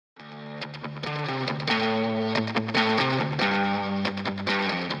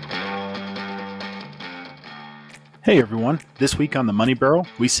Hey everyone, this week on the Money Barrel,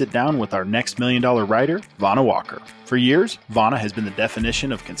 we sit down with our next $1 million rider, Vauna Walker. For years, Vauna has been the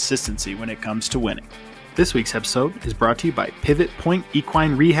definition of consistency when it comes to winning. This week's episode is brought to you by Pivot Point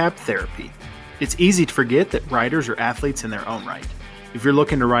Equine Rehab Therapy. It's easy to forget that riders are athletes in their own right. If you're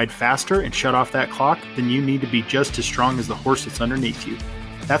looking to ride faster and shut off that clock, then you need to be just as strong as the horse that's underneath you.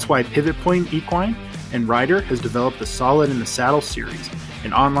 That's why Pivot Point Equine and Rider has developed the Solid in the Saddle series,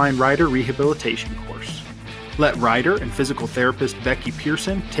 an online rider rehabilitation course. Let rider and physical therapist Becky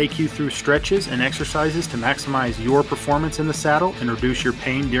Pearson take you through stretches and exercises to maximize your performance in the saddle and reduce your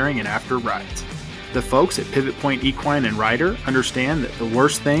pain during and after rides. The folks at Pivot Point Equine and Rider understand that the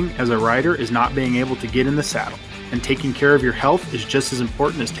worst thing as a rider is not being able to get in the saddle, and taking care of your health is just as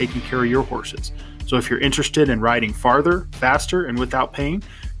important as taking care of your horses. So if you're interested in riding farther, faster, and without pain,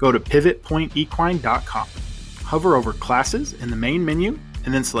 go to pivotpointequine.com. Hover over Classes in the main menu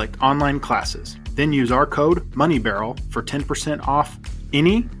and then select Online Classes. Then use our code MONEYBARREL for 10% off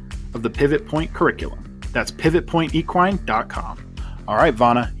any of the Pivot Point curriculum. That's pivotpointequine.com. All right,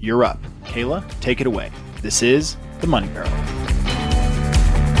 Vauna, you're up. Kayla, take it away. This is the Money Barrel.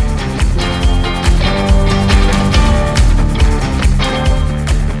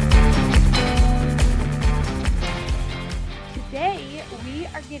 Today, we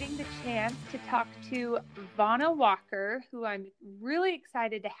are getting the chance to talk to Vauna Walker, who I'm really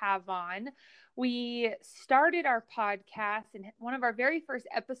excited to have on. We started our podcast, and one of our very first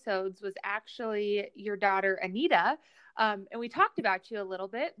episodes was actually your daughter, Anita. And we talked about you a little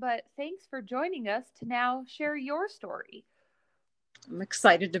bit, but thanks for joining us to now share your story. I'm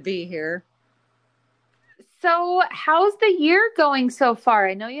excited to be here. So how's the year going so far?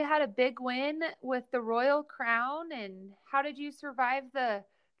 I know you had a big win with the Royal Crown, and how did you survive the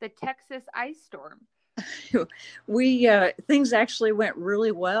Texas ice storm? Things actually went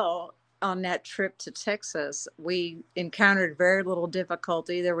really well on that trip to Texas. We encountered very little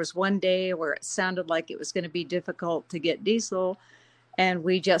difficulty. There was one day where it sounded like it was going to be difficult to get diesel, and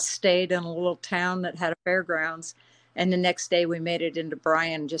we just stayed in a little town that had a fairgrounds. And the next day we made it into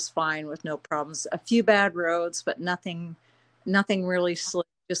Bryan just fine with no problems. A few bad roads, but nothing really slick,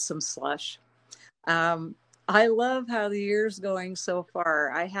 just some slush. I love how the year's going so far.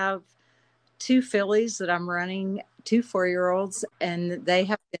 I have 2 fillies that I'm running, 2 4-year-olds, and they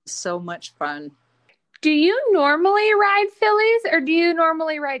have been so much fun. Do you normally ride fillies, or do you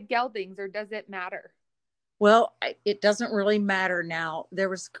normally ride geldings, or does it matter? Well, it doesn't really matter now. There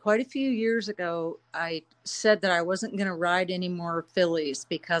was quite a few years ago, I said that I wasn't going to ride any more fillies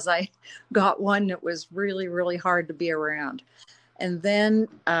because I got one that was really, really hard to be around. And then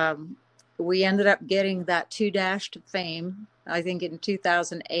we ended up getting that 2- to fame, I think in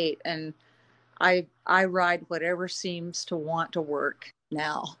 2008. And I ride whatever seems to want to work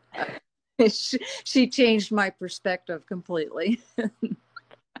now. She changed my perspective completely.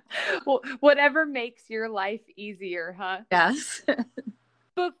 Well, whatever makes your life easier, huh? Yes.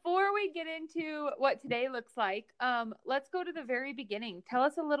 Before we get into what today looks like, let's go to the very beginning. Tell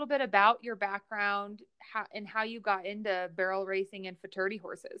us a little bit about your background and how you got into barrel racing and futurity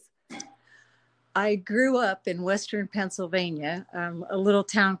horses. I grew up in Western Pennsylvania, a little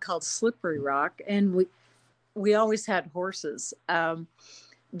town called Slippery Rock, and we always had horses.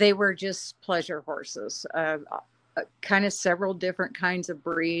 They were just pleasure horses. Kind of several different kinds of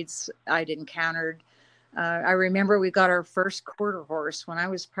breeds I'd encountered. I remember we got our first quarter horse when I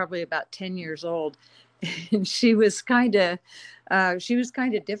was probably about 10 years old, and she was kind of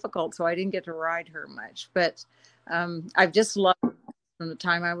difficult, so I didn't get to ride her much. But I've just loved her from the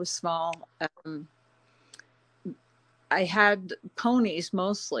time I was small. I had ponies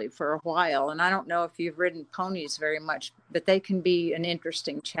mostly for a while, and I don't know if you've ridden ponies very much, but they can be an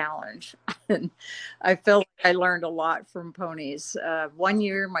interesting challenge. And I felt like I learned a lot from ponies. One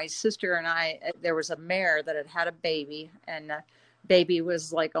year, my sister and I, there was a mare that had a baby, and the baby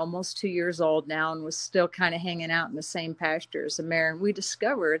was like almost 2 years old now and was still kind of hanging out in the same pasture as the mare. And we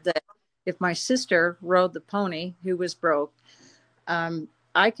discovered that if my sister rode the pony, who was broke,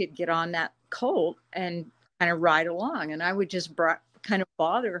 I could get on that colt and kind of ride along, and I would just kind of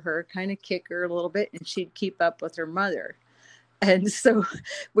bother her, kind of kick her a little bit, and she'd keep up with her mother. And so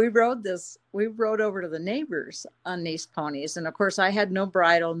we rode over to the neighbors on these ponies. And of course I had no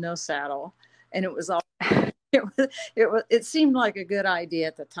bridle, no saddle. And it was all, it seemed like a good idea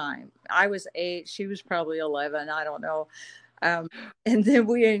at the time. I was 8, she was probably 11. I don't know. And then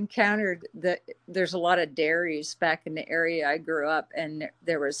we encountered that there's a lot of dairies back in the area I grew up, and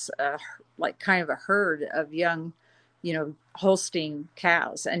there was like kind of a herd of young Holstein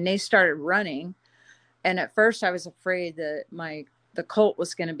cows, and they started running. And at first I was afraid that the colt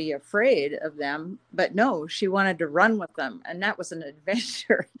was going to be afraid of them, but no, she wanted to run with them. And that was an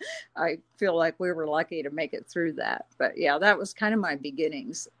adventure. I feel like we were lucky to make it through that. But yeah, that was kind of my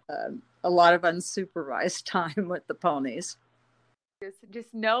beginnings. A lot of unsupervised time with the ponies.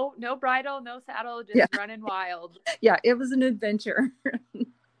 Just no bridle, no saddle, just running wild. Yeah, it was an adventure.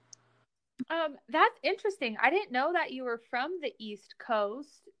 That's interesting. I didn't know that you were from the East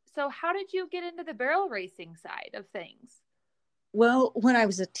Coast. So how did you get into the barrel racing side of things? Well, when I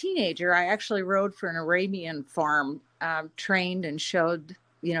was a teenager, I actually rode for an Arabian farm, trained and showed,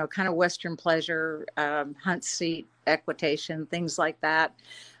 kind of Western pleasure, hunt seat, equitation, things like that.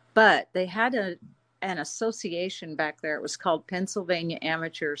 But they had an association back there. It was called Pennsylvania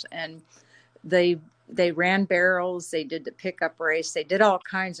Amateurs, and they ran barrels. They did the pickup race. They did all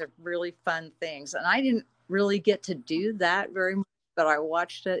kinds of really fun things. And I didn't really get to do that very much, but I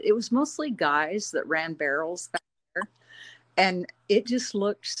watched it. It was mostly guys that ran barrels back there, and it just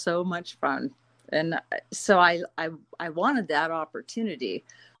looked so much fun. And so I wanted that opportunity.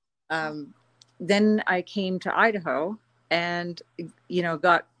 Then I came to Idaho and,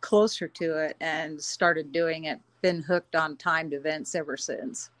 got closer to it and started doing it. Been hooked on timed events ever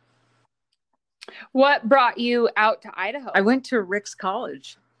since. What brought you out to Idaho? I went to Ricks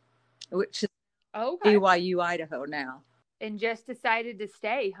College, which is BYU, Idaho now. And just decided to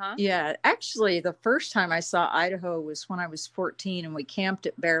stay, huh? Yeah, actually, the first time I saw Idaho was when I was 14, and we camped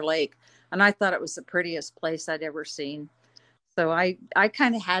at Bear Lake, and I thought it was the prettiest place I'd ever seen. So I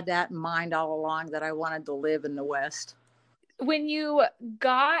kind of had that in mind all along, that I wanted to live in the West. When you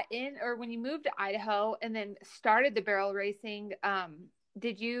got in, or when you moved to Idaho and then started the barrel racing,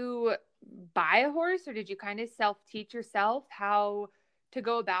 did you buy a horse, or did you kind of self-teach yourself how to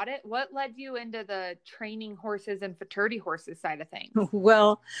go about it? What led you into the training horses and futurity horses side of things?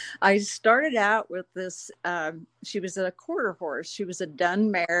 Well, I started out with this, she was a quarter horse. She was a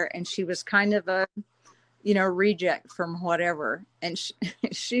dun mare, and she was kind of a, reject from whatever. And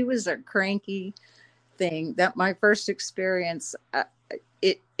she was a cranky thing. That my first experience,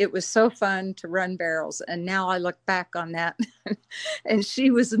 it was so fun to run barrels. And now I look back on that and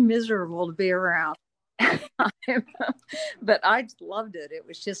she was miserable to be around. But I loved it. It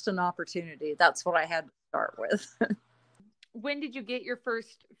was just an opportunity. That's what I had to start with. When did you get your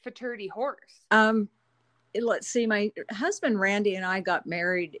first futurity horse? Let's see. My husband, Randy, and I got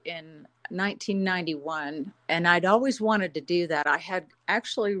married in 1991, and I'd always wanted to do that. I had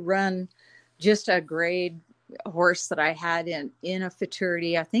actually run just a grade horse that I had in a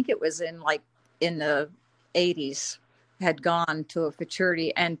futurity. I think it was in the 80s, had gone to a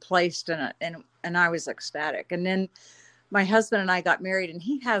futurity and placed in it. And I was ecstatic. And then my husband and I got married, and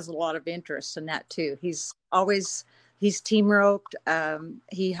he has a lot of interest in that too. He's team roped.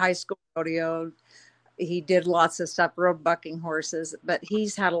 He high school rodeoed. He did lots of stuff, rode bucking horses, but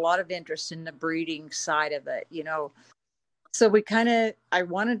he's had a lot of interest in the breeding side of it, So I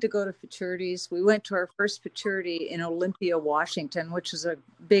wanted to go to futurities. We went to our first futurity in Olympia, Washington, which was a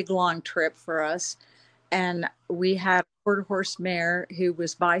big, long trip for us. And we had a quarter horse mare who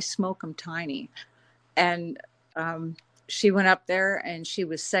was by Smoke'em Tiny. And she went up there and she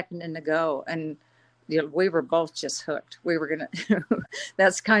was second in the go. And we were both just hooked. We were going to,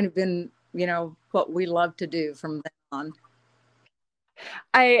 that's kind of been, what we love to do from then on.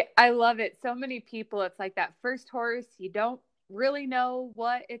 I love it. So many people, it's like that first horse, you don't really know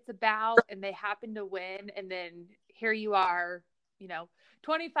what it's about, and they happen to win. And then here you are,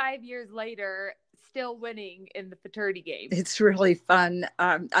 25 years later, still winning in the futurity game. It's really fun.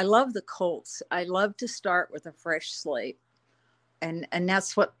 I love the colts. I love to start with a fresh slate. And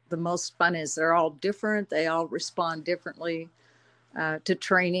that's what the most fun is. They're all different. They all respond differently to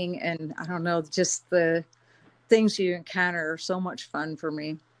training. And I don't know, just the things you encounter are so much fun for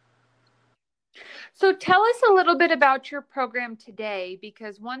me. So tell us a little bit about your program today,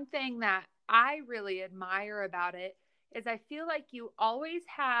 because one thing that I really admire about it is I feel like you always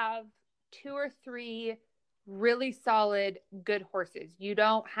have 2 or 3 really solid, good horses. You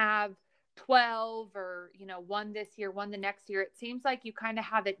don't have 12 or, one this year, one the next year. It seems like you kind of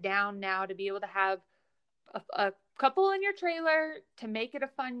have it down now to be able to have a couple in your trailer to make it a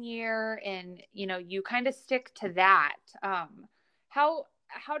fun year. And, you kind of stick to that. How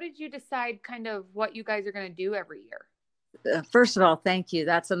did you decide kind of what you guys are going to do every year? First of all, thank you.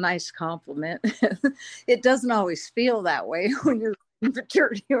 That's a nice compliment. It doesn't always feel that way when you're in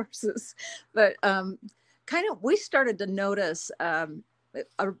futurity horses, but we started to notice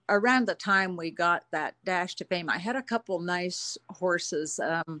around the time we got that Dash to Fame. I had a couple nice horses.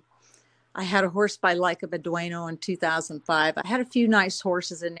 I had a horse by Like a Beduino in 2005. I had a few nice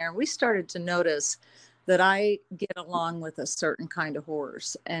horses in there, and we started to notice that I get along with a certain kind of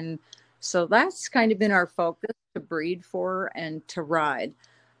horse. And so that's kind of been our focus, to breed for and to ride.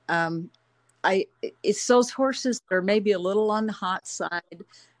 Um, it's those horses that are maybe a little on the hot side.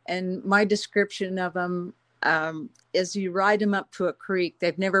 And my description of them is you ride them up to a creek.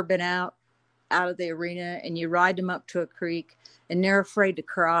 They've never been out of the arena, and you ride them up to a creek and they're afraid to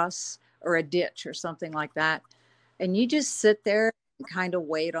cross, or a ditch or something like that. And you just sit there and kind of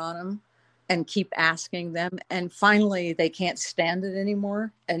wait on them and keep asking them. And finally they can't stand it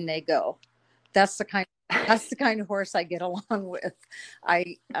anymore and they go. That's the kind of horse I get along with.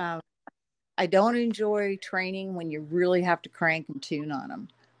 I don't enjoy training when you really have to crank and tune on them.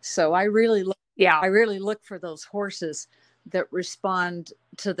 So I really look for those horses that respond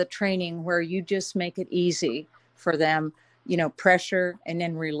to the training where you just make it easy for them, pressure and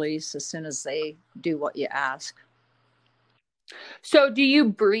then release as soon as they do what you ask. So do you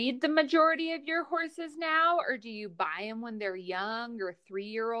breed the majority of your horses now, or do you buy them when they're young or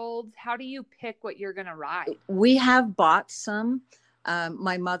 3-year-olds? How do you pick what you're going to ride? We have bought some.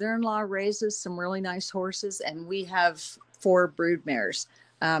 My mother-in-law raises some really nice horses, and we have 4 brood mares.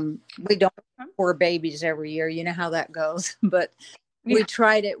 We don't have 4 babies every year. You know how that goes, but we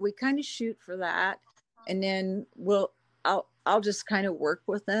tried it. We kind of shoot for that. And then I'll just kind of work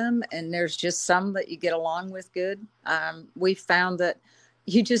with them. And there's just some that you get along with good. We found that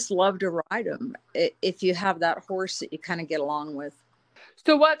you just love to ride them if you have that horse that you kind of get along with.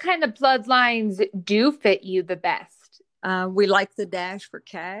 So what kind of bloodlines do fit you the best? We like the Dash for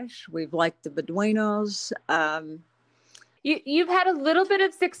Cash. We've liked the Beduinos. You've had a little bit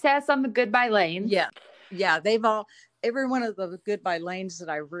of success on the Goodbye Lanes. Yeah. Every one of the Goodbye Lanes that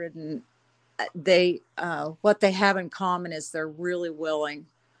I've ridden, what they have in common is they're really willing,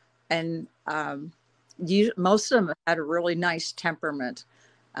 and most of them have had a really nice temperament.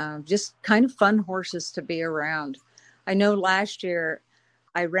 Just kind of fun horses to be around. I know last year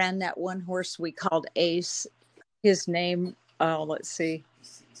I ran that one horse we called Ace. His name, let's see,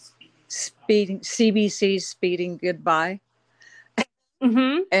 CBC, Speeding Goodbye.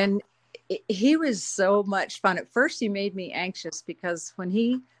 Mm-hmm. And he was so much fun. At first he made me anxious because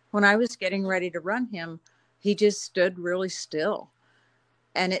when I was getting ready to run him, he just stood really still.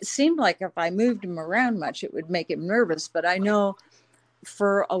 And it seemed like if I moved him around much, it would make him nervous. But I know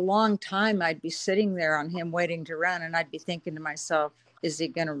for a long time, I'd be sitting there on him waiting to run. And I'd be thinking to myself, is he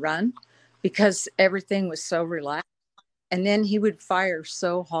going to run? Because everything was so relaxed. And then he would fire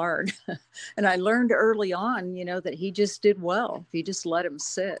so hard. And I learned early on, that he just did well if you just let him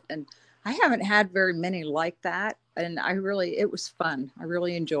sit. And I haven't had very many like that. And it was fun. I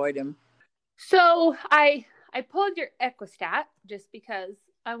really enjoyed him. So I pulled your Equistat just because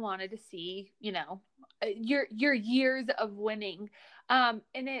I wanted to see, your years of winning. And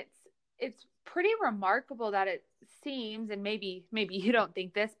it's pretty remarkable that it seems, and maybe you don't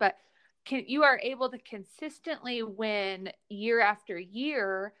think this, but you are able to consistently win year after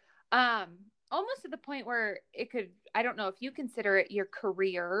year, almost to the point where I don't know if you consider it your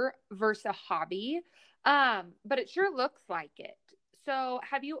career versus a hobby, but it sure looks like it. So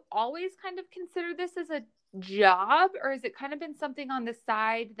have you always kind of considered this as a job, or has it kind of been something on the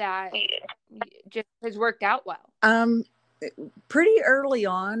side that just has worked out well? Pretty early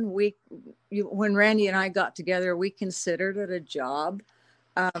on, when Randy and I got together, we considered it a job.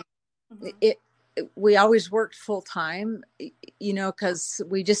 We always worked full time, because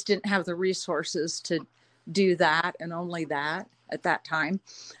we just didn't have the resources to do that and only that at that time.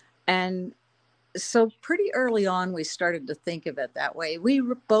 And so pretty early on, we started to think of it that way. We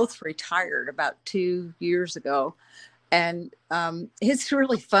both retired about 2 years ago, and it's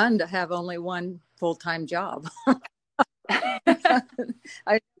really fun to have only one full-time job.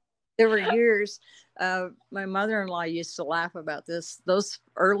 There were years, my mother-in-law used to laugh about this. Those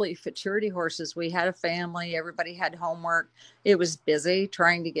early futurity horses, we had a family, everybody had homework. It was busy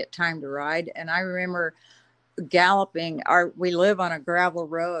trying to get time to ride. And I remember galloping. We live on a gravel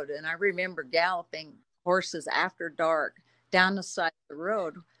road, and I remember galloping horses after dark down the side of the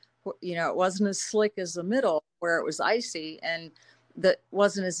road. It wasn't as slick as the middle where it was icy, and that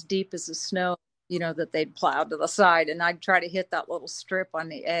wasn't as deep as the snow, that they'd plowed to the side. And I'd try to hit that little strip on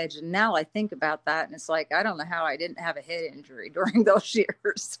the edge. And now I think about that, and it's like, I don't know how I didn't have a head injury during those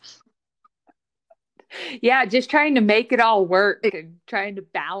years. Yeah, just trying to make it all work and trying to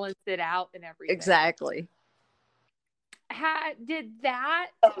balance it out and everything. Exactly. Did that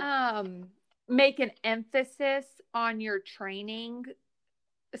make an emphasis on your training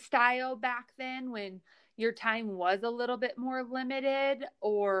style back then when, your time was a little bit more limited,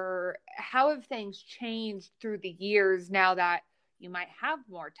 or how have things changed through the years now that you might have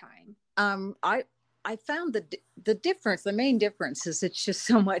more time? I found the difference, the main difference is it's just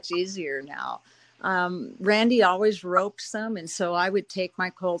so much easier now. Randy always roped some, and so I would take my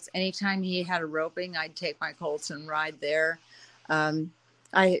colts anytime he had a roping. I'd take my colts and ride there. Um,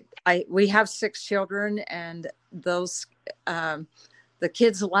 we have 6 children, and those the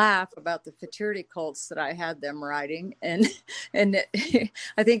kids laugh about the futurity colts that I had them riding, and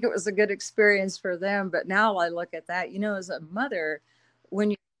I think it was a good experience for them. But now I look at that, as a mother,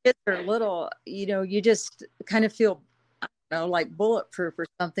 when your kids are little, you just kind of feel, like bulletproof or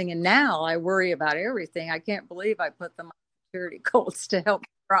something. And now I worry about everything. I can't believe I put them on security colts to help me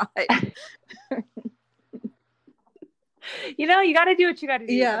ride. You got to do what you got to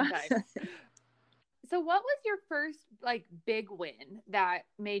do sometimes. So what was your first big win that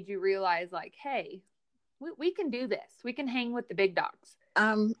made you realize hey, we can do this. We can hang with the big dogs?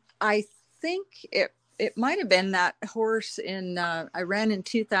 I think it might have been that horse I ran in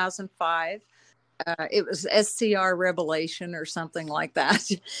 2005. It was SCR Revelation or something like that.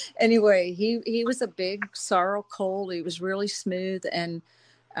 Anyway, he was a big sorrel colt. He was really smooth. And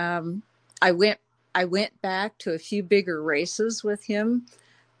I went back to a few bigger races with him.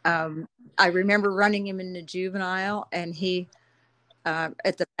 I remember running him in the juvenile, and he,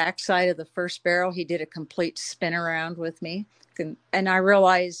 at the backside of the first barrel, he did a complete spin around with me. And I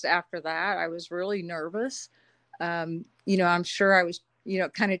realized after that, I was really nervous. I'm sure I was,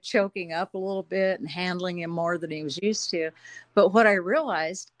 kind of choking up a little bit and handling him more than he was used to. But what I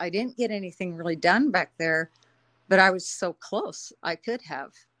realized, I didn't get anything really done back there, but I was so close I could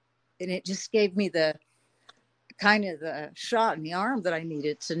have. And it just gave me the kind of the shot in the arm that I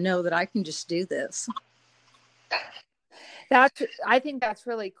needed to know that I can just do this. I think that's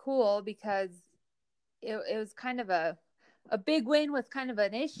really cool, because it was kind of a big win with kind of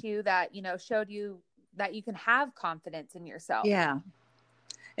an issue that, showed you that you can have confidence in yourself. Yeah.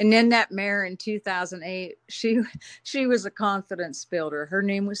 And then that mare in 2008, she was a confidence builder. Her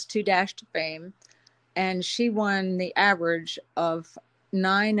name was Two Dash to Fame, and she won the average of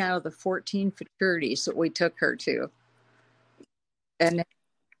 9 out of the 14 futurities that we took her to. And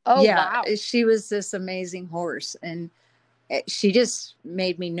wow. She was this amazing horse, and she just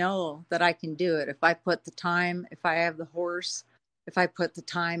made me know that I can do it. If I put the time, if I have the horse, if I put the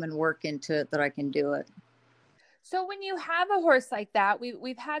time and work into it, that I can do it. So when you have a horse like that,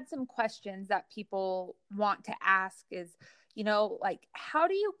 we've had some questions that people want to ask is, how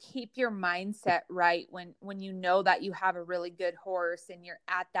do you keep your mindset right when you know that you have a really good horse and you're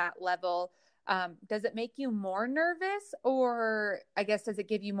at that level? Does it make you more nervous, or I guess, does it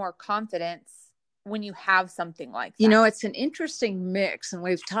give you more confidence when you have something like that? It's an interesting mix, and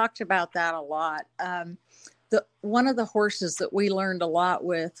we've talked about that a lot. One of the horses that we learned a lot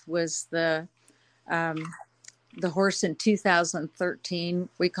with was the horse in 2013.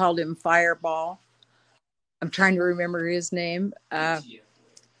 We called him Fireball. I'm trying to remember his name.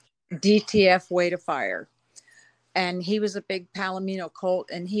 DTF Way to Fire. And he was a big Palomino colt,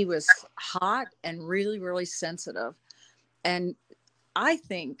 and he was hot and really, really sensitive. And I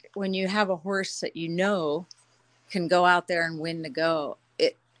think when you have a horse that can go out there and win the go,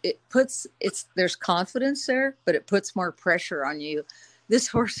 there's confidence there, but it puts more pressure on you. This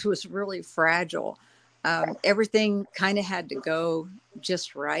horse was really fragile. Everything kind of had to go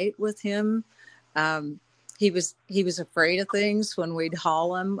just right with him. He was afraid of things when we'd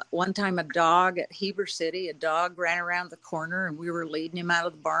haul him. One time a dog at Heber City, a dog ran around the corner, and we were leading him out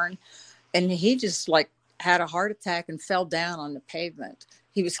of the barn, and he just had a heart attack and fell down on the pavement.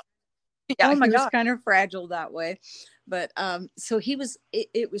 He was, was kind of fragile that way. But so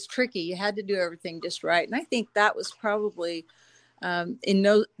it was tricky. You had to do everything just right. And I think that was probably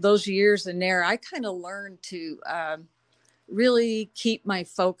in those years in there, I kind of learned to really keep my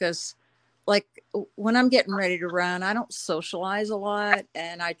focus. Like when I'm getting ready to run, I don't socialize a lot,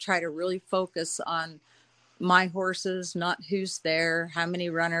 and I try to really focus on my horses, not who's there, how many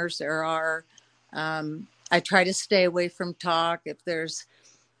runners there are. I try to stay away from talk. If there's,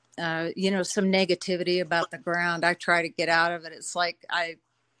 some negativity about the ground, I try to get out of it. It's like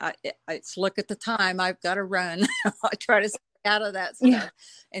it's look at the time. I've got to run. I try to stay out of that stuff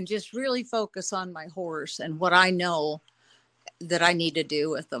and just really focus on my horse and what I know that I need to do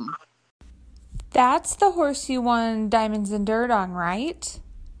with them. That's the horse you won Diamonds and Dirt on, right?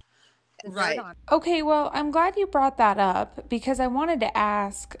 Right. Okay, well, I'm glad you brought that up, because I wanted to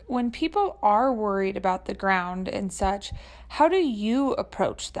ask, when people are worried about the ground and such, how do you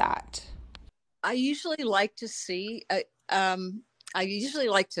approach that? I usually like to see, I usually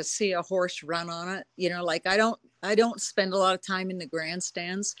like to see a horse run on it. Like I don't spend a lot of time in the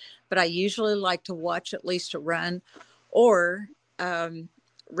grandstands, but I usually like to watch at least a run. Or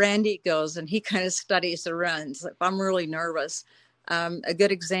Randy goes and he kind of studies the runs. If I'm really nervous, a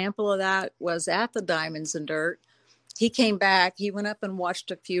good example of that was at the Diamonds and Dirt. He came back, he went up and watched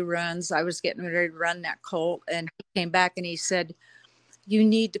a few runs. I was getting ready to run that colt, and he came back and he said, you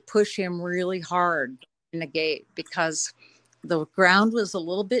need to push him really hard in the gate because the ground was a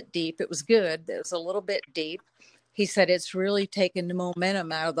little bit deep. It was good. It was a little bit deep. He said, it's really taking the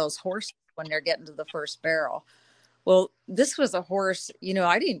momentum out of those horses when they're getting to the first barrel. Well, this was a horse,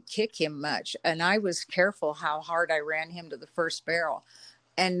 I didn't kick him much, and I was careful how hard I ran him to the first barrel.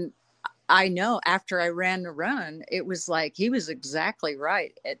 And I know after I ran the run, it was like he was exactly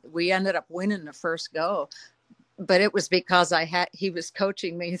right. We ended up winning the first go, but it was because he was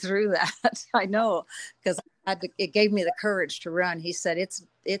coaching me through that. I know, because it gave me the courage to run. He said,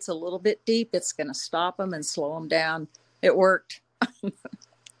 it's a little bit deep. It's going to stop him and slow him down. It worked.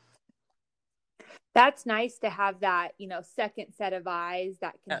 That's nice to have that, second set of eyes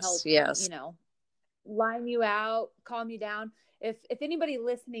that can help, line you out, calm you down. If anybody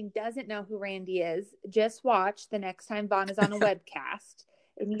listening doesn't know who Randy is, just watch the next time Vaughn is on a webcast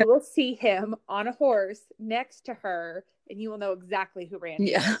and you will see him on a horse next to her and you will know exactly who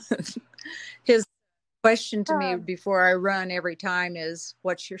Randy is. His question to me before I run every time is,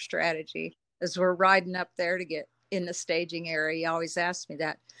 what's your strategy? As we're riding up there to get in the staging area, he always asks me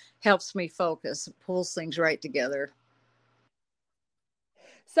that. Helps me focus, pulls things right together.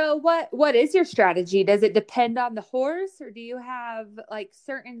 So what is your strategy? Does it depend on the horse, or do you have like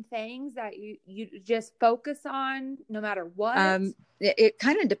certain things that you just focus on no matter what? It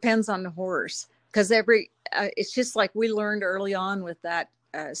kind of depends on the horse, because it's just like we learned early on with that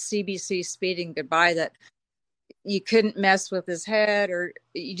CBC Speeding Goodbye that you couldn't mess with his head, or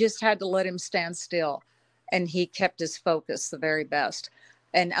you just had to let him stand still, and he kept his focus the very best.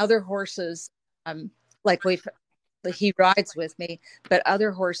 And other horses, he rides with me, but other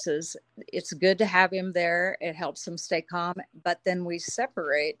horses, it's good to have him there. It helps him stay calm. But then we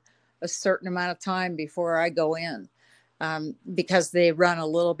separate a certain amount of time before I go in, because they run a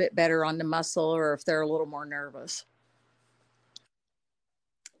little bit better on the muscle, or if they're a little more nervous.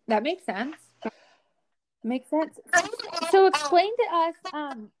 That makes sense. So explain to us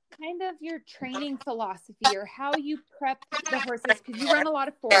kind of your training philosophy, or how you prep the horses, because you run a lot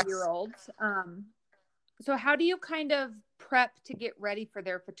of 4-year-olds. So how do you kind of prep to get ready for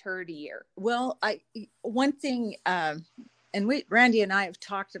their futurity year? Well, one thing, and Randy and I have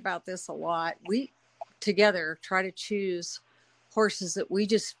talked about this a lot. We together try to choose horses that we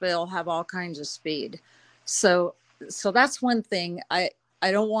just feel have all kinds of speed. So that's one thing. I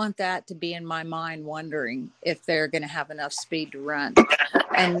don't want that to be in my mind, wondering if they're going to have enough speed to run.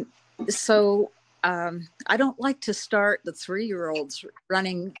 And so I don't like to start the 3-year-olds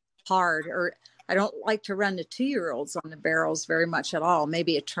running hard, or I don't like to run the 2-year-olds on the barrels very much at all,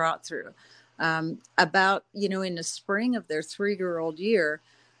 maybe a trot through. In the spring of their 3-year-old year,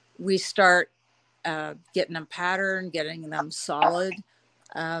 we start getting them patterned, getting them solid.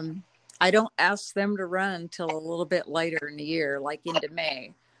 I don't ask them to run till a little bit later in the year, like into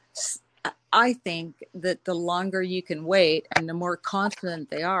May. I think that the longer you can wait and the more confident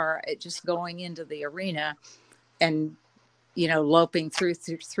they are at just going into the arena and, loping through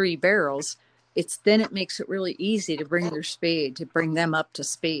 3 barrels, it makes it really easy to bring them up to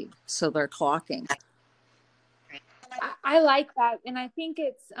speed. So they're clocking. I like that. And I think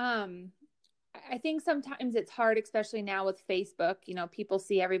I think sometimes it's hard, especially now with Facebook. People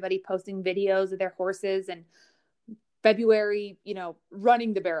see everybody posting videos of their horses and February,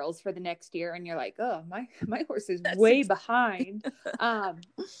 running the barrels for the next year. And you're like, oh, my horse is way behind. But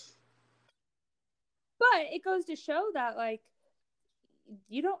it goes to show that, like,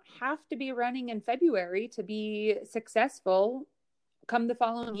 you don't have to be running in February to be successful come the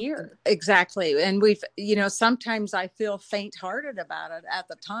following year. Exactly. And sometimes I feel faint hearted about it at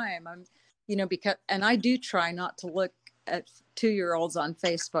the time. And I do try not to look at 2-year-olds on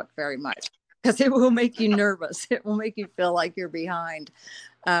Facebook very much, because it will make you nervous. It will make you feel like you're behind.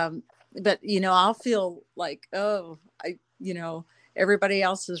 But I'll feel like, everybody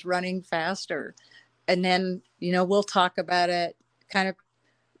else is running faster. And then, we'll talk about it, kind of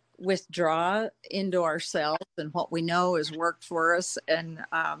withdraw into ourselves and what we know has worked for us, and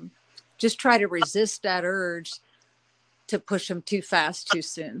just try to resist that urge to push them too fast too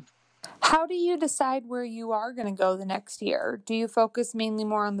soon. How do you decide where you are going to go the next year? Do you focus mainly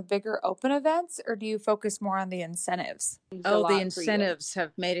more on the bigger open events, or do you focus more on the incentives? The incentives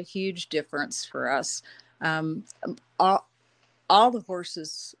have made a huge difference for us. all the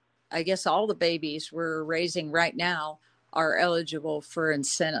horses, I guess all the babies we're raising right now are eligible for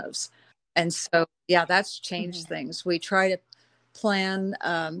incentives. And so, yeah, that's changed things. We try to plan,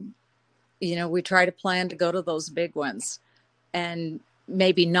 we try to plan to go to those big ones, and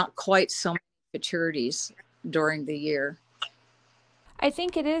maybe not quite so many maturities during the year. I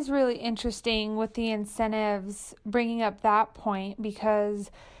think it is really interesting with the incentives bringing up that point, because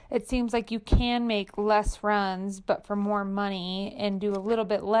it seems like you can make less runs but for more money and do a little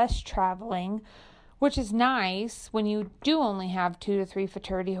bit less traveling, which is nice when you do only have 2 to 3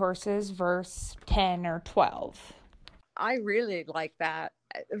 futurity horses versus 10 or 12. I really like that.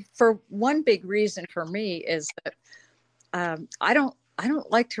 For one big reason for me is that I don't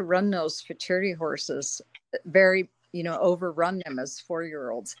like to run those futurity horses very, overrun them as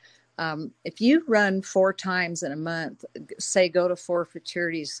 4-year-olds. If you run 4 times in a month, say go to 4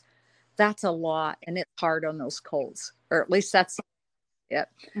 futurities, that's a lot, and it's hard on those colts, or at least that's it.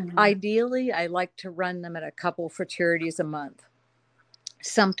 Ideally, I like to run them at a couple futurities a month.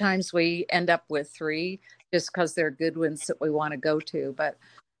 Sometimes we end up with 3 just because they're good ones that we want to go to, but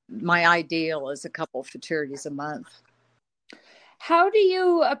my ideal is a couple futurities a month. How do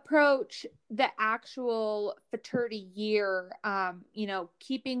you approach the actual futurity year,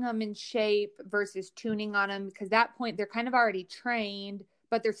 keeping them in shape versus tuning on them? Because at that point they're kind of already trained,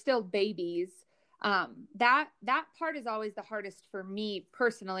 but they're still babies. That part is always the hardest for me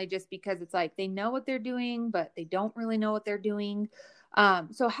personally, just because it's like they know what they're doing, but they don't really know what they're doing.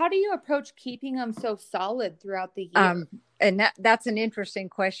 So how do you approach keeping them so solid throughout the year? And that's an interesting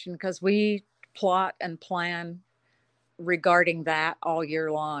question, because we plot and plan regarding that all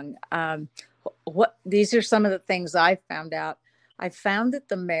year long. These are some of the things I found out. I found that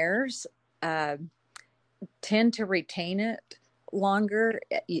the mares tend to retain it longer.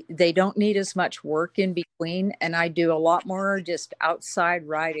 They don't need as much work in between, and I do a lot more just outside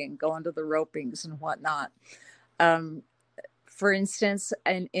riding, going to the ropings and whatnot. For instance,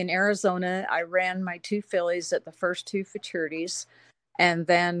 in Arizona, I ran my 2 fillies at the first 2 futurities, and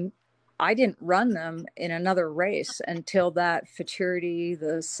then I didn't run them in another race until that futurity,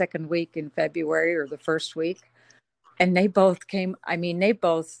 the second week in February or the first week. And they both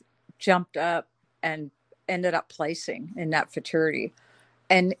jumped up and ended up placing in that futurity.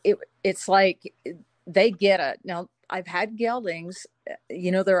 And it's like they get it. Now, I've had geldings,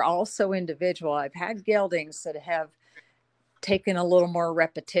 they're all so individual. I've had geldings that have taken a little more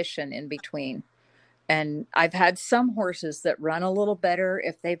repetition in between. And I've had some horses that run a little better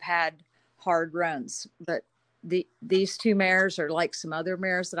if they've had hard runs. But these 2 mares are like some other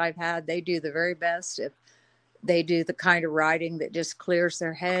mares that I've had. They do the very best if they do the kind of riding that just clears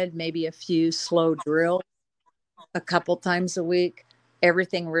their head, maybe a few slow drills a couple times a week,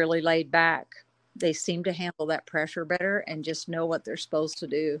 everything really laid back. They seem to handle that pressure better and just know what they're supposed to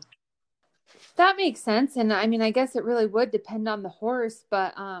do. That makes sense. And I mean, I guess it really would depend on the horse,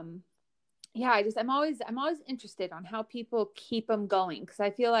 but yeah, I'm always interested on how people keep them going, because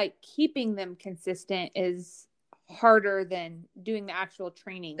I feel like keeping them consistent is harder than doing the actual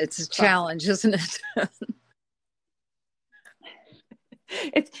training. It's a challenge, isn't it?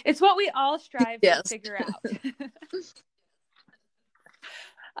 It's what we all strive to figure out.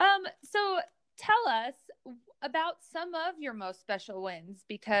 So tell us about some of your most special wins,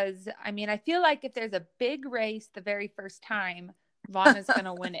 because I mean, I feel like if there's a big race the very first time, Vauna's going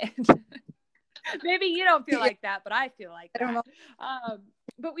to win it. Maybe you don't feel like that, but I feel like that. I don't know.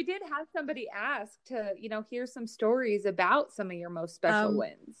 But we did have somebody ask to, hear some stories about some of your most special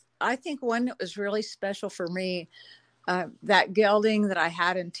wins. I think one that was really special for me, that gelding that I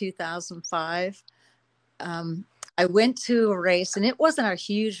had in 2005. I went to a race, and it wasn't a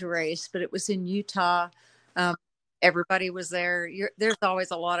huge race, but it was in Utah. Everybody was there. There's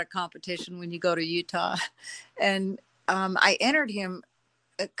always a lot of competition when you go to Utah. And I entered him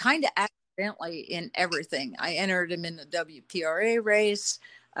kind of accidentally in everything. I entered him in the WPRA race,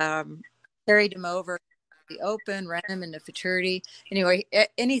 carried him over the Open, ran him in the futurity. Anyway,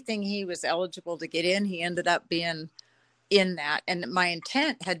 anything he was eligible to get in, he ended up being in that. And my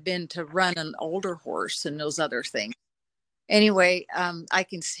intent had been to run an older horse and those other things. Anyway,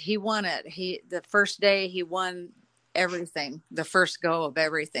 he won it. The first day he won everything, the first go of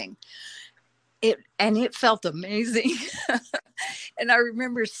everything. It felt amazing. And I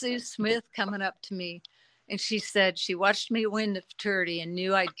remember Sue Smith coming up to me, and she said she watched me win the futurity and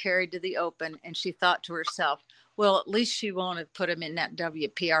knew I'd carried to the Open. And she thought to herself, well, at least she won't have put him in that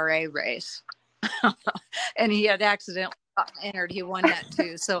WPRA race. And he had accidentally entered. He won that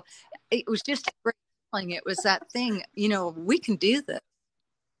too. So it was just a great feeling. It was that thing, we can do this.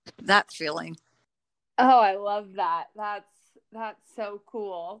 That feeling. Oh, I love that. That's so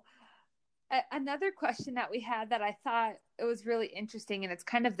cool. Another question that we had that I thought it was really interesting, and it's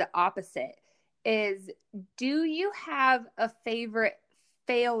kind of the opposite, is do you have a favorite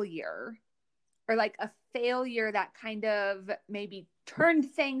failure, or like a failure that kind of maybe turned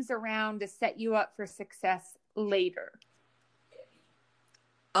things around to set you up for success later?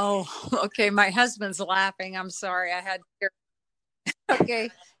 Oh, okay. My husband's laughing. I'm sorry. I had to. Okay.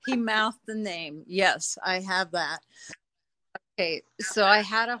 He mouthed the name. Yes, I have that. Okay. So I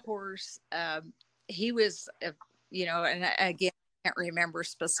had a horse. He was, and again, I can't remember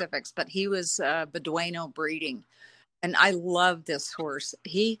specifics, but he was Beduino breeding. And I love this horse.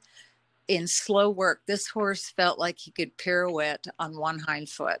 In slow work, this horse felt like he could pirouette on one hind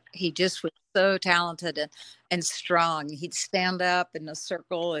foot. He just was so talented and strong. He'd stand up in a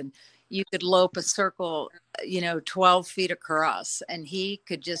circle and you could lope a circle, 12 feet across, and he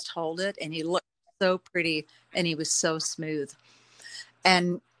could just hold it. And he looked so pretty and he was so smooth.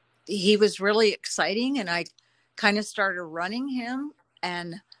 And he was really exciting. And I kind of started running him,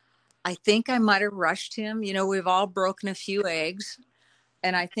 and I think I might have rushed him. We've all broken a few eggs.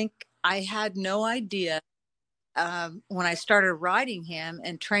 And I think I had no idea when I started riding him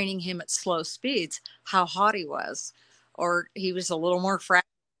and training him at slow speeds how hot he was, or he was a little more fragile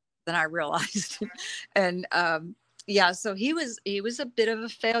than I realized. And so he was a bit of a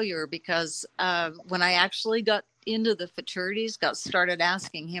failure, because when I actually got into the futurities, got started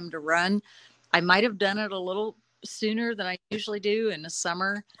asking him to run, I might have done it a little sooner than I usually do in the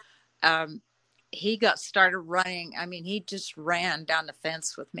summer. He got started running. I mean, he just ran down the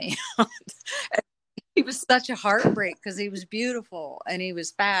fence with me. He was such a heartbreak because he was beautiful and he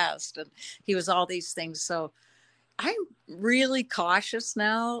was fast and he was all these things. So I'm really cautious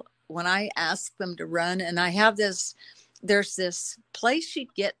now when I ask them to run. And there's this place you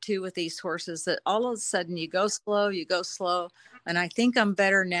get to with these horses that all of a sudden you go slow. And I think I'm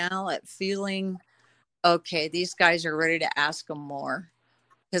better now at feeling, okay, these guys are ready to ask them more.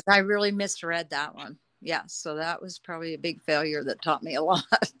 Because I really misread that one. Yeah. So that was probably a big failure that taught me a lot.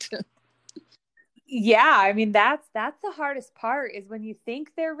 Yeah. I mean, that's the hardest part, is when you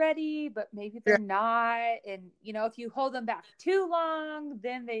think they're ready, but maybe they're not. And, if you hold them back too long,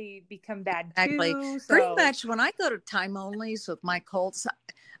 then they become bad Exactly. too. So Pretty much when I go to time onlys with my colts,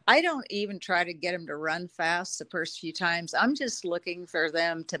 I don't even try to get them to run fast the first few times. I'm just looking for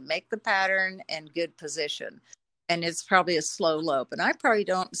them to make the pattern and good position. And it's probably a slow lope. And I probably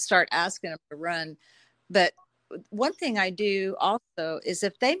don't start asking them to run. But one thing I do also is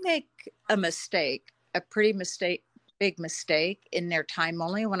if they make a mistake, big mistake in their time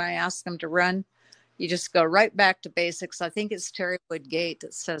only, when I ask them to run, you just go right back to basics. I think it's Terry Woodgate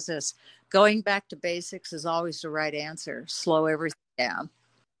that says this: going back to basics is always the right answer. Slow everything down.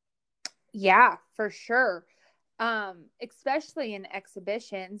 Yeah, for sure. Especially in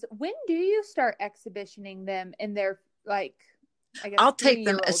exhibitions. When do you start exhibitioning them in their, like, I guess I'll take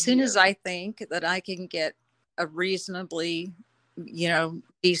them as soon year? as I think that I can get a reasonably,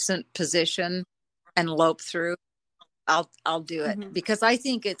 decent position and lope through. I'll do it, because I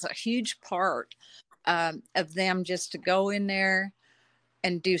think it's a huge part of them just to go in there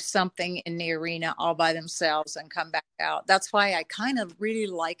and do something in the arena all by themselves and come back out. That's why I kind of really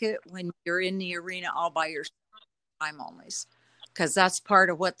like it when you're in the arena all by yourself, time onlys, because that's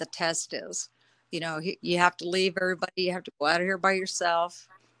part of what the test is. You have to leave everybody. You have to go out of here by yourself.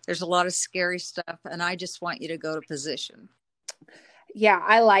 There's a lot of scary stuff, and I just want you to go to position. Yeah,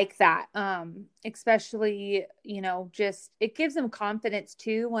 I like that. Especially, just it gives them confidence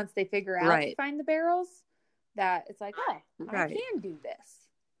too once they figure out to find the barrels, that it's like, oh, I can do this.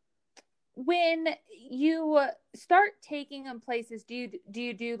 When you start taking them places, do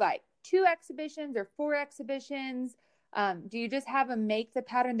you do like 2 exhibitions or 4 exhibitions? Do you just have them make the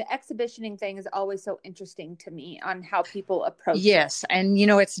pattern? The exhibitioning thing is always so interesting to me on how people approach it. Yes. And,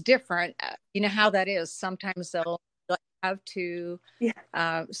 it's different. You know how that is. Sometimes they'll have 2,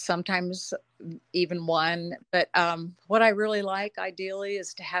 sometimes even 1. But what I really like ideally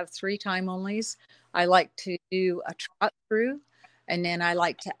is to have 3 time onlys. I like to do a trot through, and then I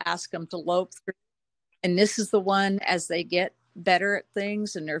like to ask them to lope through. And this is the one, as they get better at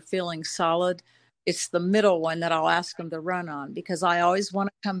things and they're feeling solid, it's the middle one that I'll ask them to run on, because I always want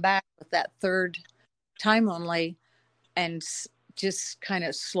to come back with that 3rd time only and just kind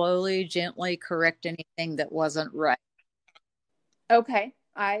of slowly, gently correct anything that wasn't right. Okay.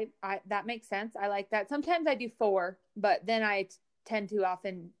 I that makes sense. I like that. Sometimes I do 4, but then I tend to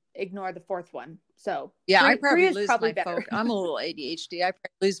often ignore the 4th one. So yeah, 3, I probably lose my better. focus. I'm a little ADHD. I probably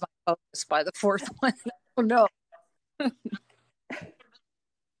lose my focus by the 4th one. Oh no.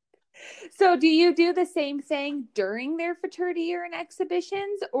 So do you do the same thing during their fraternity year and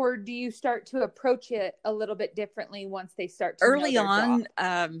exhibitions, or do you start to approach it a little bit differently once they start to Early know their on,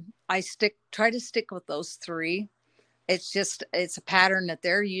 job? I try to stick with those three. It's a pattern that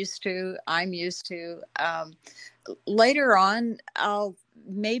they're used to. I'm used to. Later on, I'll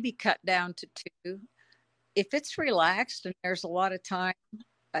maybe cut down to two. If it's relaxed and there's a lot of time,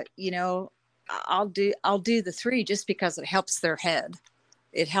 I'll do the three just because it helps their head.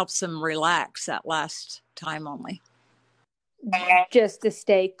 It helps them relax that last time only. Just to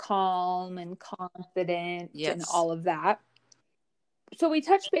stay calm and confident Yes. and all of that. So we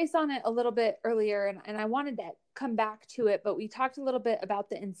touched base on it a little bit earlier, and I wanted to come back to it, but we talked a little bit about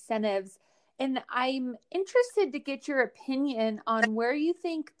the incentives, and I'm interested to get your opinion on where you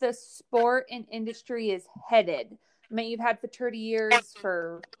think the sport and industry is headed. I mean, you've had fraternity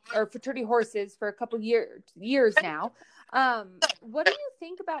horses for a couple years now. What do you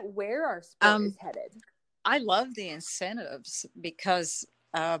think about where our sport is headed? I love the incentives because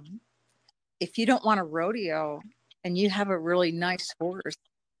if you don't want a rodeo and you have a really nice horse,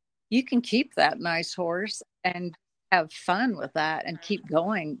 you can keep that nice horse and have fun with that and keep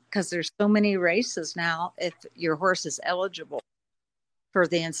going, because there's so many races now. If your horse is eligible for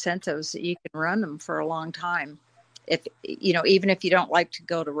the incentives, that you can run them for a long time. If even if you don't like to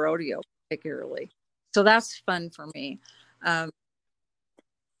go to rodeo particularly, so that's fun for me. I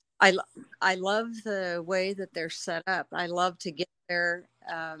love the way that they're set up. I love to get there,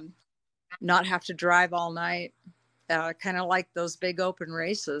 not have to drive all night. Kind of like those big open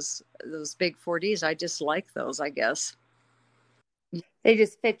races, those big 4Ds. I just like those, I guess. They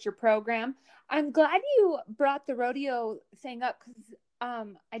just fit your program. I'm glad you brought the rodeo thing up, because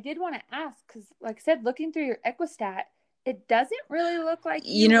I did want to ask, because like I said, looking through your Equistat, it doesn't really look like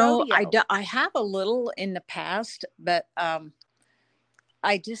rodeo. I have a little in the past, but I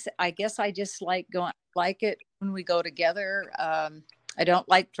guess I just like it when we go together. I don't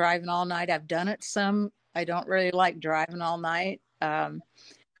like driving all night. I've done it some. I don't really like driving all night. I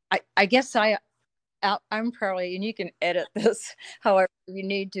guess I'm probably, and you can edit this however you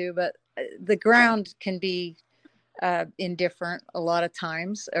need to, but the ground can be indifferent a lot of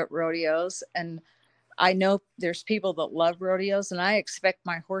times at rodeos. And I know there's people that love rodeos, and I expect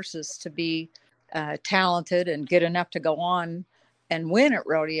my horses to be talented and good enough to go on and win at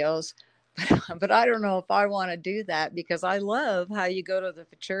rodeos. But I don't know if I want to do that, because I love how you go to the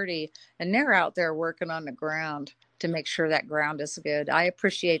fraternity and they're out there working on the ground to make sure that ground is good. I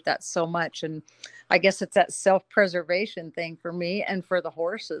appreciate that so much. And I guess it's that self-preservation thing for me and for the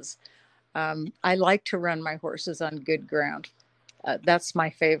horses. I like to run my horses on good ground. That's my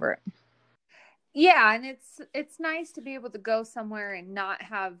favorite. Yeah. And it's nice to be able to go somewhere and not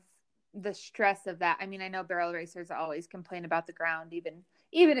have the stress of that. I mean, I know barrel racers always complain about the ground, even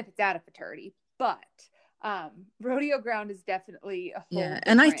if it's at a fraternity, but rodeo ground is definitely a whole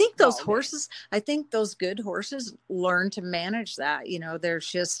and I think those ballgame. horses, I think those good horses learn to manage that. There's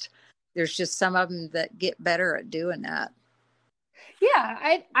just some of them that get better at doing that.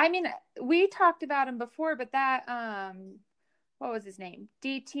 Yeah, I mean, we talked about him before, but that what was his name?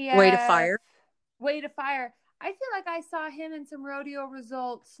 DTF Way to Fire. I feel like I saw him in some rodeo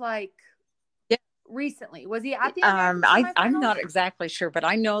results recently. Was he at the I'm not exactly sure, but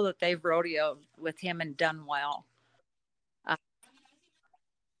I know that they've rodeoed with him and done well.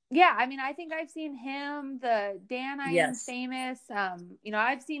 Yeah, I mean, I think I've seen him, the Dan I Am Famous.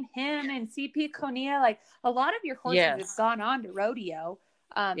 I've seen him and CP Konia. Like, a lot of your horses have gone on to rodeo.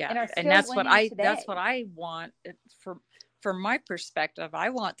 And are still that's winning today. That's what I want. From my perspective, I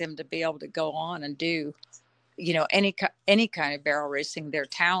want them to be able to go on and do, any kind of barrel racing. They're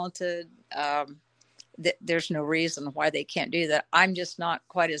talented. There's no reason why they can't do that. I'm just not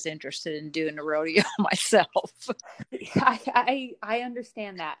quite as interested in doing a rodeo myself. I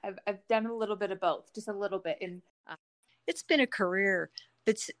understand that. I've done a little bit of both, just a little bit. And it's been a career,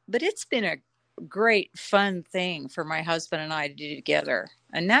 but it's been a great fun thing for my husband and I to do together.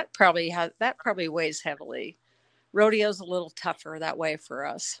 And that probably weighs heavily. Rodeo's a little tougher that way for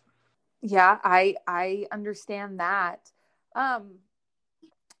us. Yeah, I understand that.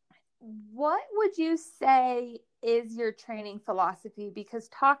 What would you say is your training philosophy? Because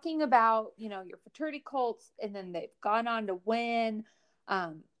talking about, your fraternity colts, and then they've gone on to win,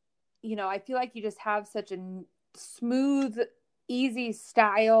 I feel like you just have such a smooth, easy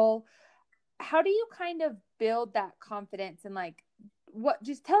style. How do you kind of build that confidence, and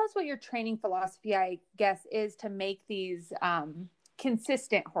just tell us what your training philosophy, I guess, is to make these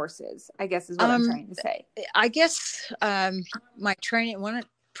consistent horses, I guess is what I'm trying to say. I guess my training,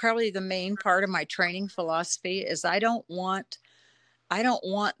 probably the main part of my training philosophy is I don't want I don't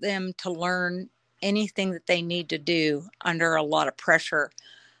want them to learn anything that they need to do under a lot of pressure.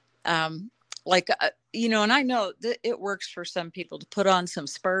 And I know that it works for some people to put on some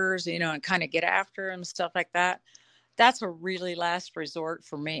spurs, and kind of get after them and stuff like that. That's a really last resort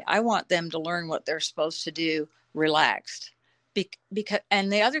for me. I want them to learn what they're supposed to do relaxed. Because,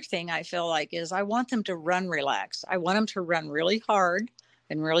 and the other thing I feel like is I want them to run relaxed. I want them to run really hard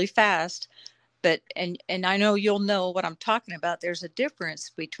and really fast. But, and I know you'll know what I'm talking about. There's a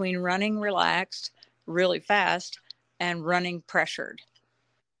difference between running relaxed, really fast, and running pressured.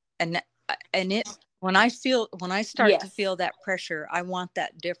 And when I start to feel that pressure, I want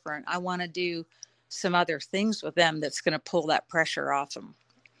that different. I want to do some other things with them that's going to pull that pressure off them.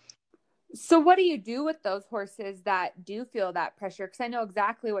 So what do you do with those horses that do feel that pressure? Because I know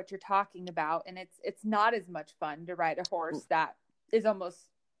exactly what you're talking about, and it's not as much fun to ride a horse that is almost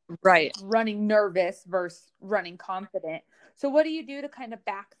right running nervous versus running confident. So what do you do to kind of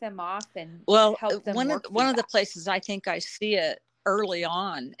back them off and help them? One of the places I think I see it early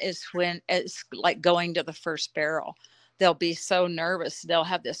on is when it's like going to the first barrel. They'll be so nervous. They'll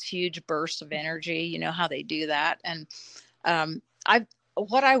have this huge burst of energy. You know how they do that. And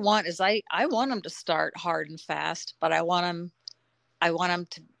what I want is I want them to start hard and fast, but I want them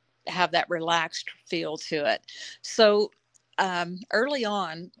to have that relaxed feel to it. So early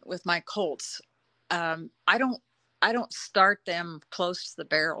on with my colts, I don't start them close to the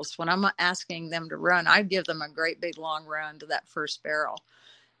barrels. When I'm asking them to run, I give them a great big long run to that first barrel.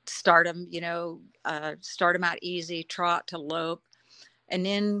 Start them out easy, trot to lope. And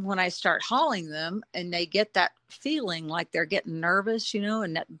then when I start hauling them and they get that feeling like they're getting nervous,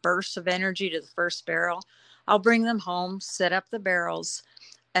 and that burst of energy to the first barrel, I'll bring them home, set up the barrels,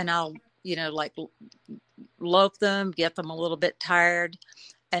 and I'll, lope them, get them a little bit tired.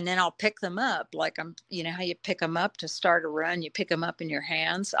 And then I'll pick them up like how you pick them up to start a run, you pick them up in your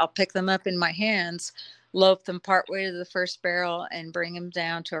hands. I'll pick them up in my hands, lope them partway to the first barrel and bring them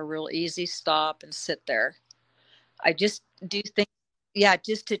down to a real easy stop and sit there. I just do think,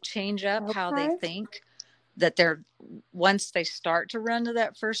 just to change up how they think, that once they start to run to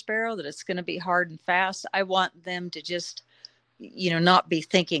that first barrel, that it's going to be hard and fast. I want them to just, not be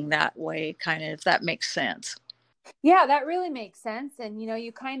thinking that way, kind of, if that makes sense. Yeah, that really makes sense. And,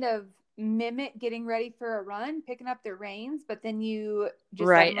 you kind of mimic getting ready for a run, picking up their reins, but then you just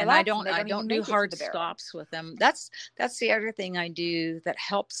right. And I don't do hard the stops with them. That's the other thing I do that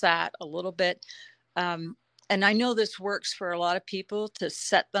helps that a little bit. And I know this works for a lot of people, to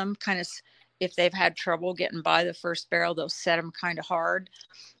set them kind of, if they've had trouble getting by the first barrel, they'll set them kind of hard.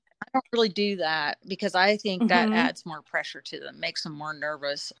 I don't really do that because I think that adds more pressure to them, makes them more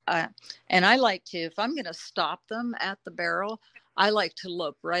nervous. And I like to, if I'm going to stop them at the barrel, I like to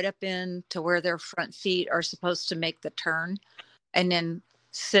lope right up in to where their front feet are supposed to make the turn, and then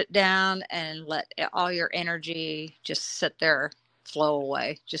sit down and let all your energy just sit there, flow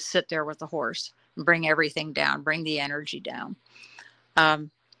away. Just sit there with the horse and bring everything down, bring the energy down.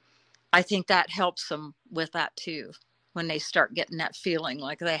 I think that helps them with that too, when they start getting that feeling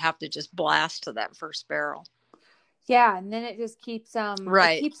like they have to just blast to that first barrel. Yeah. And then it just keeps them,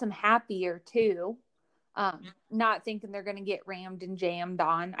 right. It keeps them happier too. Not thinking they're going to get rammed and jammed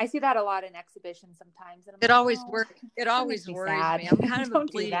on. I see that a lot in exhibitions sometimes. And it always worries me. I'm kind of a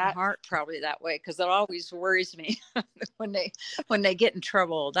bleeding heart probably that way, because it always worries me when they get in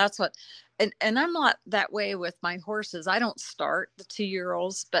trouble. That's what, and I'm not that way with my horses. I don't start the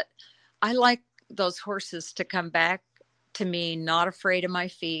 2-year-olds, but I like those horses to come back to me, not afraid of my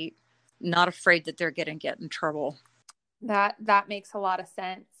feet, not afraid that they're going to get in trouble. That makes a lot of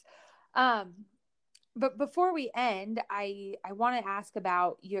sense. But before we end, I want to ask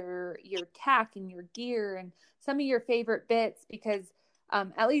about your tack and your gear and some of your favorite bits, because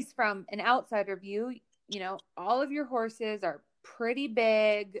at least from an outsider view, all of your horses are pretty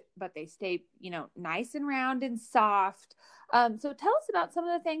big, but they stay, nice and round and soft. So tell us about some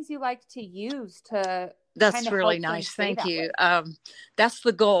of the things you like to use to. That's really nice. Thank you. That's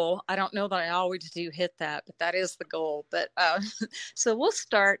the goal. I don't know that I always do hit that, but that is the goal. But so we'll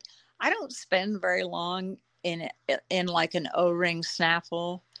start. I don't spend very long in like an O-ring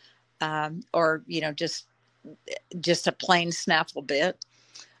snaffle, or just a plain snaffle bit,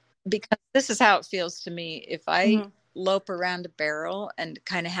 because this is how it feels to me. If I lope around a barrel and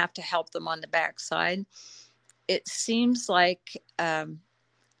kind of have to help them on the backside, it seems like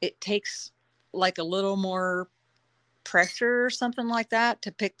it takes like a little more pressure or something like that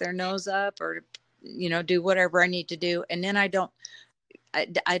to pick their nose up, or do whatever I need to do, and then I don't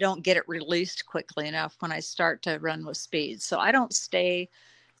get it released quickly enough when I start to run with speed. So I don't stay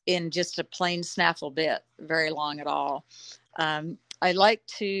in just a plain snaffle bit very long at all. I like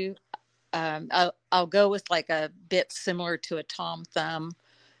to, I'll go with like a bit similar to a Tom Thumb,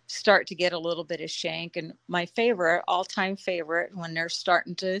 start to get a little bit of shank. And my favorite, all-time favorite, when they're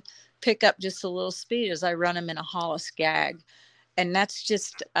starting to pick up just a little speed, is I run them in a Hollis gag. And that's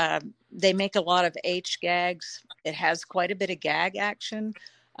just, they make a lot of H gags. It has quite a bit of gag action.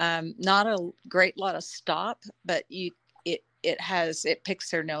 Not a great lot of stop, but it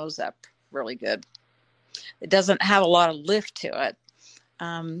picks their nose up really good. It doesn't have a lot of lift to it.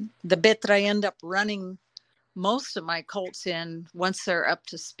 The bit that I end up running most of my colts in once they're up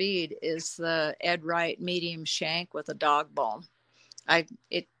to speed is the Ed Wright medium shank with a dog bone.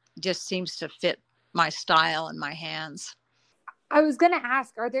 It just seems to fit my style and my hands. I was going to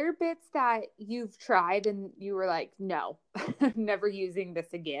ask, are there bits that you've tried and you were like, no, never using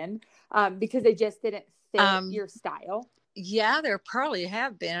this again, because they just didn't fit your style? Yeah, there probably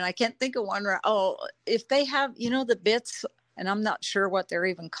have been. And I can't think of one. If they have, the bits, and I'm not sure what they're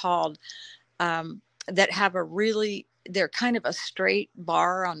even called, that have they're kind of a straight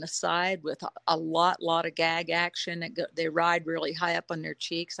bar on the side with a lot of gag action. They ride really high up on their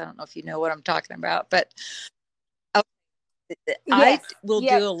cheeks. I don't know if you know what I'm talking about, but yes. I will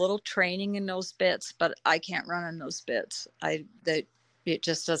do a little training in those bits, but I can't run in those bits. It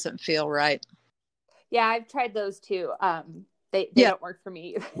just doesn't feel right. Yeah, I've tried those too. They don't work for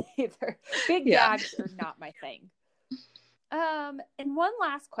me either. Big gags are not my thing. And one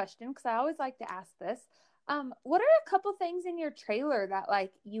last question, because I always like to ask this. What are a couple things in your trailer that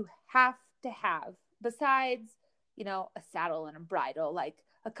like you have to have besides, a saddle and a bridle, like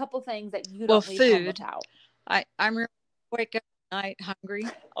a couple things that you don't leave home without? I'm really wake up at night hungry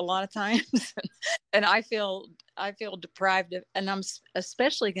a lot of times, and I feel deprived of, and I'm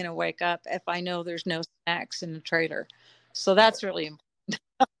especially going to wake up if I know there's no snacks in the trailer. So that's really important.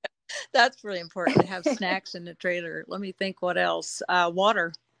 That's really important to have snacks in the trailer. Let me think what else.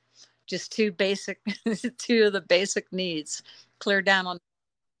 Water, just two of the basic needs. Clear down on the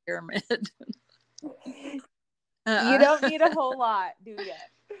pyramid. You don't need a whole lot, do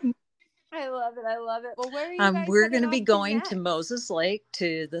you? I love it. Well, where are you guys we're going to be going to Moses Lake,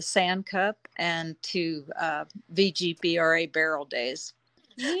 to the Sand Cup, and to VGBRA Barrel Days.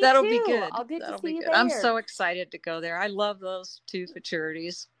 That'll be good. I'll get to see you there. I'm so excited to go there. I love those two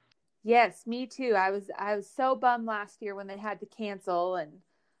futurities. Yes, me too. I was so bummed last year when they had to cancel, and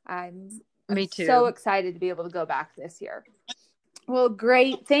I'm me too. So excited to be able to go back this year. Well,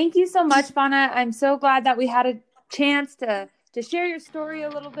 great. Thank you so much, Vauna. I'm so glad that we had a chance to share your story a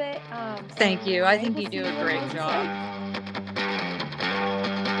little bit. Thank you. I think you do a great job.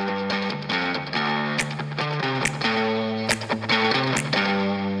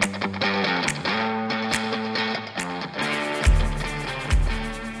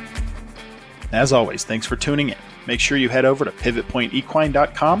 As always, thanks for tuning in. Make sure you head over to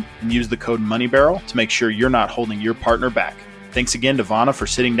pivotpointequine.com and use the code MONEYBARREL to make sure you're not holding your partner back. Thanks again to Vauna for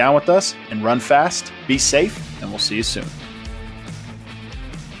sitting down with us, and run fast, be safe, and we'll see you soon.